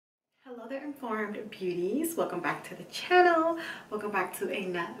Hello there, informed beauties. Welcome back to the channel. Welcome back to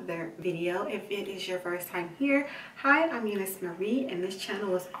another video. If it is your first time here, hi, I'm EuniyceMari, and this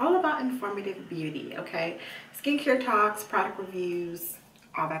channel is all about informative beauty, okay? Skincare talks, product reviews,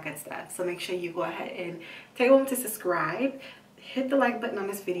 all that good stuff. So make sure you go ahead and take a moment to subscribe, hit the like button on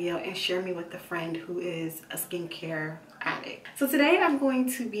this video, and share me with a friend who is a skincare addict. So today I'm going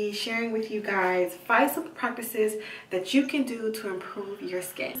to be sharing with you guys 5 simple practices that you can do to improve your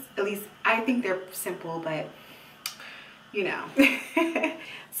skin. At least I think they're simple, but you know.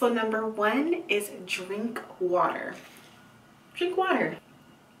 So number 1 is drink water. Drink water.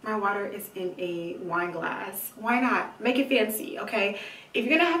 My water is in a wine glass. Why not? Make it fancy, okay? If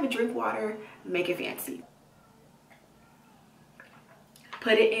you're gonna have a drink water, make it fancy.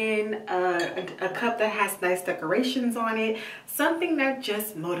 Put it in a cup that has nice decorations on it. Something that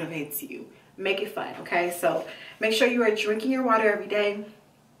just motivates you. Make it fun, okay? So make sure you are drinking your water every day.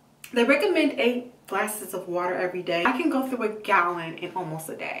 They recommend 8 glasses of water every day. I can go through a gallon in almost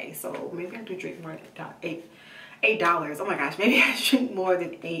a day. So maybe I do drink more than $8. Oh my gosh, maybe I drink more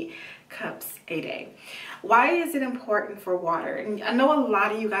than 8 cups a day. Why is it important for water? And I know a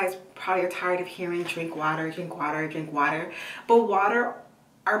lot of you guys probably are tired of hearing drink water, drink water, drink water. But water,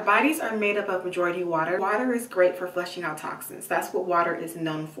 our bodies are made up of majority water. Water is great for flushing out toxins. That's what water is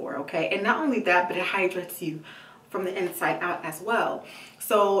known for, okay? And not only that, but it hydrates you from the inside out as well.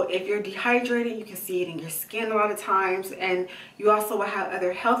 So if you're dehydrated, you can see it in your skin a lot of times, and you also will have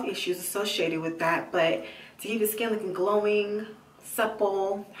other health issues associated with that. But to keep the skin looking glowing,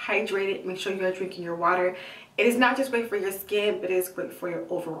 supple, hydrated, make sure you are drinking your water. It is not just great for your skin, but it is great for your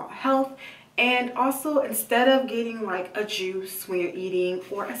overall health. And also, instead of getting like a juice when you're eating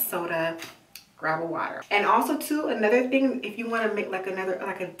or a soda, grab a water. And also too, another thing, if you want to make like a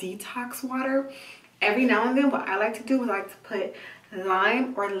detox water, every now and then what I like to do is I like to put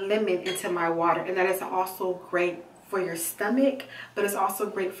lime or lemon into my water, and that is also great for your stomach, but it's also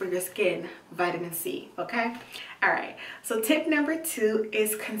great for your skin, vitamin C, okay? All right, so tip number 2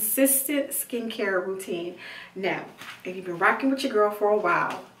 is consistent skincare routine. Now, if you've been rocking with your girl for a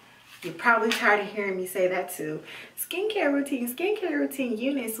while, you're probably tired of hearing me say that too. Skincare routine,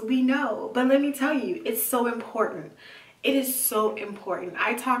 Eunice, we know. But let me tell you, it's so important. It is so important.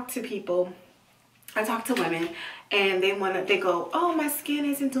 I talk to people, I talk to women, and they go, oh, my skin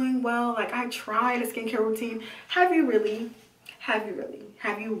isn't doing well. Like, I tried a skincare routine. Have you really? Have you really?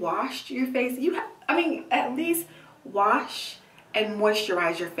 Have you washed your face? I mean, at least wash and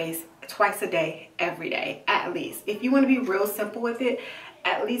moisturize your face twice a day, every day, at least. If you want to be real simple with it,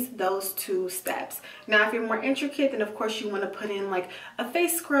 at least those 2 steps. Now, if you're more intricate, then of course you want to put in like a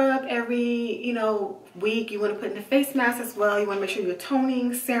face scrub every, week. You want to put in a face mask as well. You want to make sure you're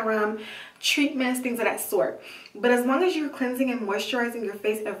toning, serum, treatments, things of that sort. But as long as you're cleansing and moisturizing your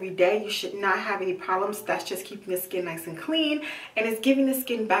face every day, you should not have any problems. That's just keeping the skin nice and clean, and it's giving the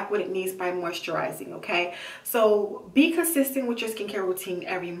skin back what it needs by moisturizing, okay? So be consistent with your skincare routine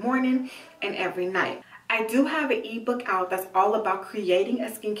every morning and every night. I do have an ebook out that's all about creating a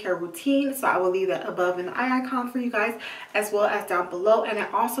skincare routine, so I will leave that above in the eye icon for you guys, as well as down below. And I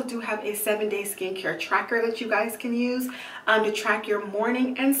also do have a 7-day skincare tracker that you guys can use to track your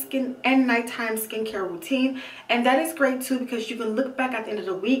morning and nighttime skincare routine. And that is great too, because you can look back at the end of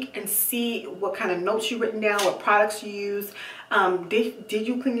the week and see what kind of notes you've written down, what products you use. Did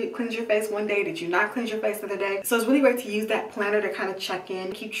you cleanse your face one day? Did you not cleanse your face the other day? So it's really great to use that planner to kind of check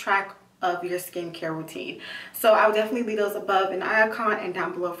in, keep track of your skincare routine. So I'll definitely leave those above in the icon and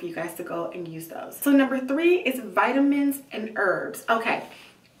down below for you guys to go and use those. So number 3 is vitamins and herbs. Okay,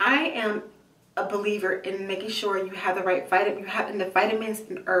 I am a believer in making sure you have the right vitamins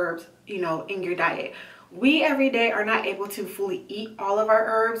and herbs, in your diet. We every day are not able to fully eat all of our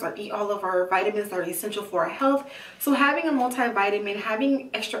herbs or eat all of our vitamins that are essential for our health. So having a multivitamin, having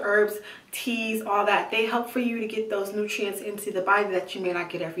extra herbs, teas, all that, they help for you to get those nutrients into the body that you may not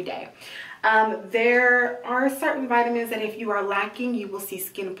get every day. There are certain vitamins that if you are lacking, you will see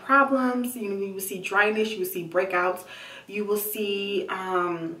skin problems, you will see dryness, you will see breakouts, you will see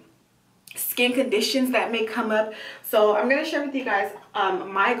skin conditions that may come up. So I'm going to share with you guys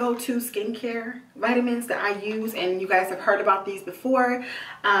my go-to skincare vitamins that I use, and you guys have heard about these before.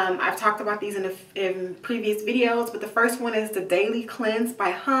 I've talked about these in previous videos, but the first one is the Daily Cleanse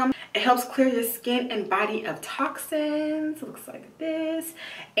by Hum. It helps clear your skin and body of toxins. It looks like this.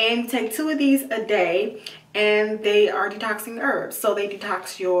 And you take 2 of these a day, and they are detoxing herbs. So they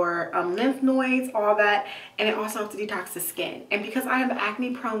detox your lymph nodes, all that, and it also helps to detox the skin. And because I am an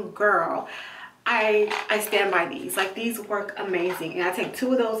acne prone girl, I stand by these. Like, these work amazing, and I take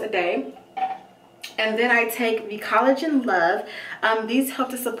 2 of those a day. And then I take the Collagen Love. These help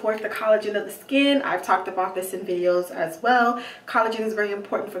to support the collagen of the skin. I've talked about this in videos as well. Collagen is very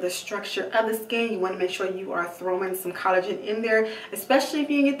important for the structure of the skin. You want to make sure you are throwing some collagen in there, especially if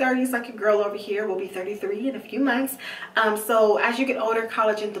you're in your 30s, like your girl over here will be 33 in a few months. So as you get older,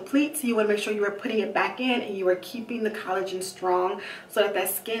 collagen depletes. So you want to make sure you are putting it back in and you are keeping the collagen strong so that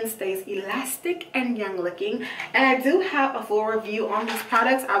skin stays elastic and young looking. And I do have a full review on these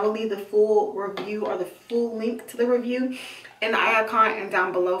products. I will leave the full review or the full link to the review in the icon and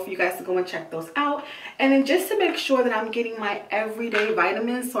down below for you guys to go and check those out. And then just to make sure that I'm getting my everyday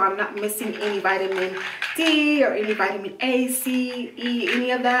vitamins, so I'm not missing any vitamin D or any vitamin A, C, E,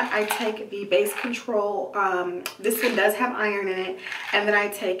 any of that, I take the Base Control. This one does have iron in it. And then I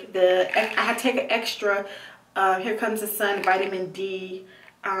take an extra Here Comes the Sun vitamin D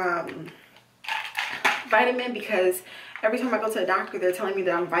vitamin, because every time I go to the doctor, they're telling me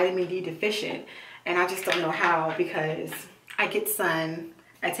that I'm vitamin D deficient. And I just don't know how, because I get sun,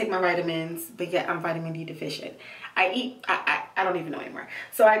 I take my vitamins, but yet I'm vitamin D deficient. I don't even know anymore.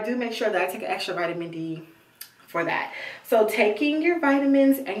 So I do make sure that I take an extra vitamin D for that. So taking your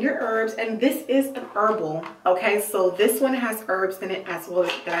vitamins and your herbs, and this is an herbal, okay? So this one has herbs in it as well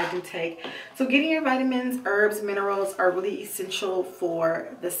that I do take. So getting your vitamins, herbs, minerals are really essential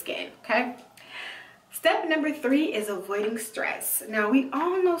for the skin, okay? Step number 3 is avoiding stress. Now, we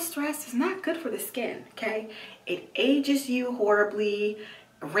all know stress is not good for the skin, okay? It ages you horribly,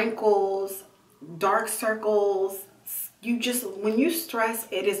 wrinkles, dark circles. When you stress,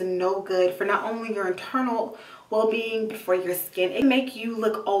 it is no good for not only your internal well-being, but for your skin. It makes you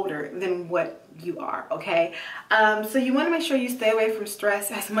look older than what you are, okay? So you want to make sure you stay away from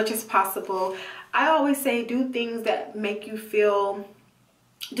stress as much as possible. I always say do things that make you feel,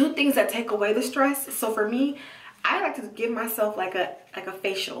 do things that take away the stress. So for me, I like to give myself like a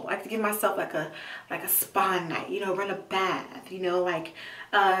facial. I like to give myself like a spa night, you know, run a bath, you know, like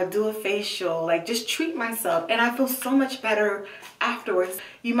do a facial, like just treat myself, and I feel so much better afterwards.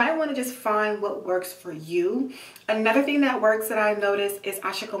 You might want to just find what works for you. Another thing that works that I noticed is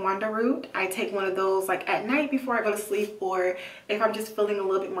ashwagandha root. I take one of those like at night before I go to sleep, or if I'm just feeling a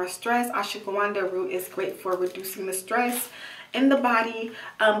little bit more stressed, ashwagandha root is great for reducing the stress in the body.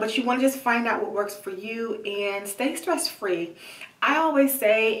 But you want to just find out what works for you and stay stress-free. I always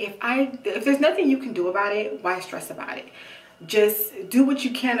say if there's nothing you can do about it, why stress about it? Just do what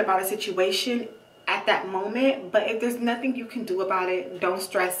you can about a situation at that moment. But if there's nothing you can do about it, don't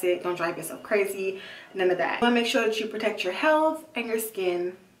stress it, don't drive yourself crazy, none of that. You want to make sure that you protect your health and your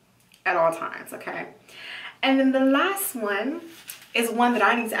skin at all times, okay? And then the last one is one that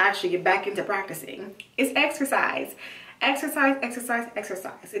I need to actually get back into practicing. It's exercise. Exercise, exercise,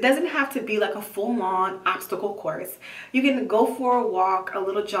 exercise. It doesn't have to be like a full-on obstacle course. You can go for a walk, a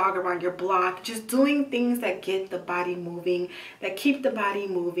little jog around your block, just doing things that get the body moving, that keep the body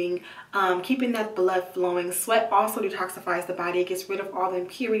moving, keeping that blood flowing. Sweat also detoxifies the body. It gets rid of all the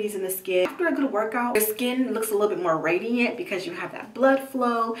impurities in the skin. After a good workout, your skin looks a little bit more radiant because you have that blood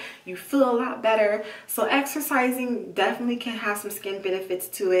flow. You feel a lot better. So exercising definitely can have some skin benefits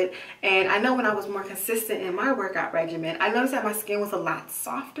to it. And I know when I was more consistent in my workout regimen, I noticed that my skin was a lot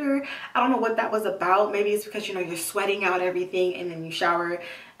softer. I don't know what that was about. Maybe it's because, you know, you're sweating out everything and then you shower.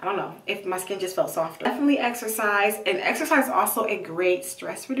 I don't know if my skin just felt softer. Definitely exercise, and exercise is also a great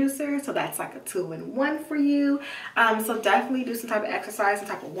stress reducer. So that's like a 2-in-1 for you. So definitely do some type of exercise, some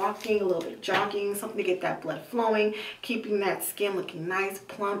type of walking, a little bit of jogging, something to get that blood flowing, keeping that skin looking nice,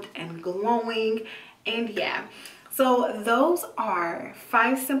 plump, and glowing. And yeah. So those are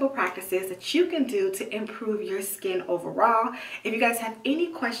 5 simple practices that you can do to improve your skin overall. If you guys have any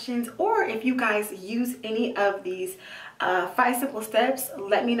questions, or if you guys use any of these 5 simple steps,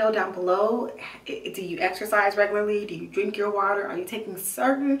 let me know down below. Do you exercise regularly? Do you drink your water? Are you taking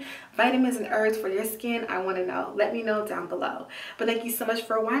certain vitamins and herbs for your skin? I want to know. Let me know down below. But thank you so much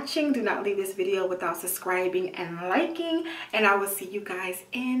for watching. Do not leave this video without subscribing and liking, and I will see you guys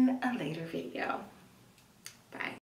in a later video. Bye.